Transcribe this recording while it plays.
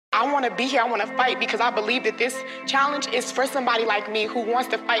I want to be here, I want to fight, because I believe that this challenge is for somebody like me who wants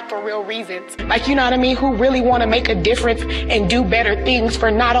to fight for real reasons. Like, you know what I mean? Who really want to make a difference and do better things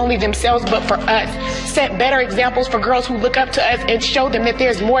for not only themselves, but for us. Set better examples for girls who look up to us and show them that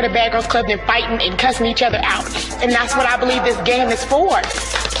there's more to Bad Girls Club than fighting and cussing each other out. And that's what I believe this game is for.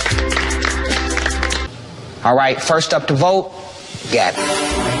 All right, first up to vote, Gabby.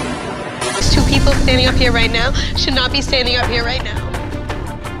 Two people standing up here right now should not be standing up here right now.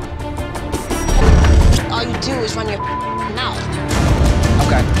 All you do is run your mouth.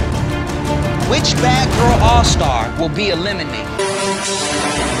 Okay. Which Bad Girl All-Star will be eliminated?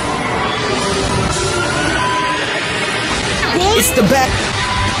 It's the bad.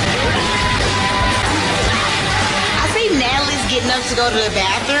 I say Natalie's getting up to go to the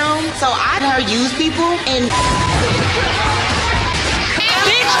bathroom, so I heard use people and.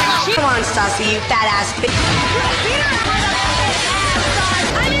 Come on, Nastasia, you fat ass bitch.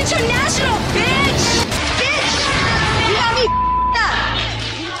 I'm international, bitch! Bitch! You got me up.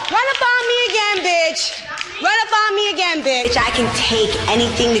 Run up on me again, bitch. Run up on me again, bitch. I can take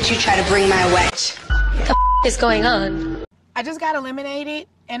anything that you try to bring my way. What the is going on? I just got eliminated,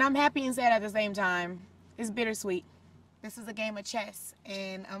 and I'm happy and sad at the same time. It's bittersweet. This is a game of chess,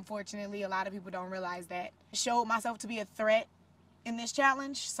 and unfortunately, a lot of people don't realize that. I showed myself to be a threat in this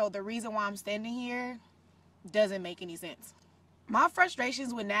challenge, so the reason why I'm standing here doesn't make any sense. My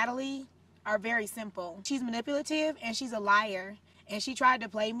frustrations with Natalie are very simple. She's manipulative and she's a liar, and she tried to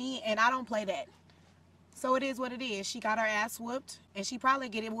play me, and I don't play that. So it is what it is. She got her ass whooped, and she probably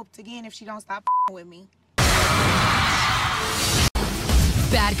get it whooped again if she don't stop with me.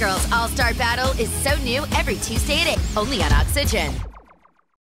 Bad Girls All-Star Battle is so new every Tuesday at 8, only on Oxygen.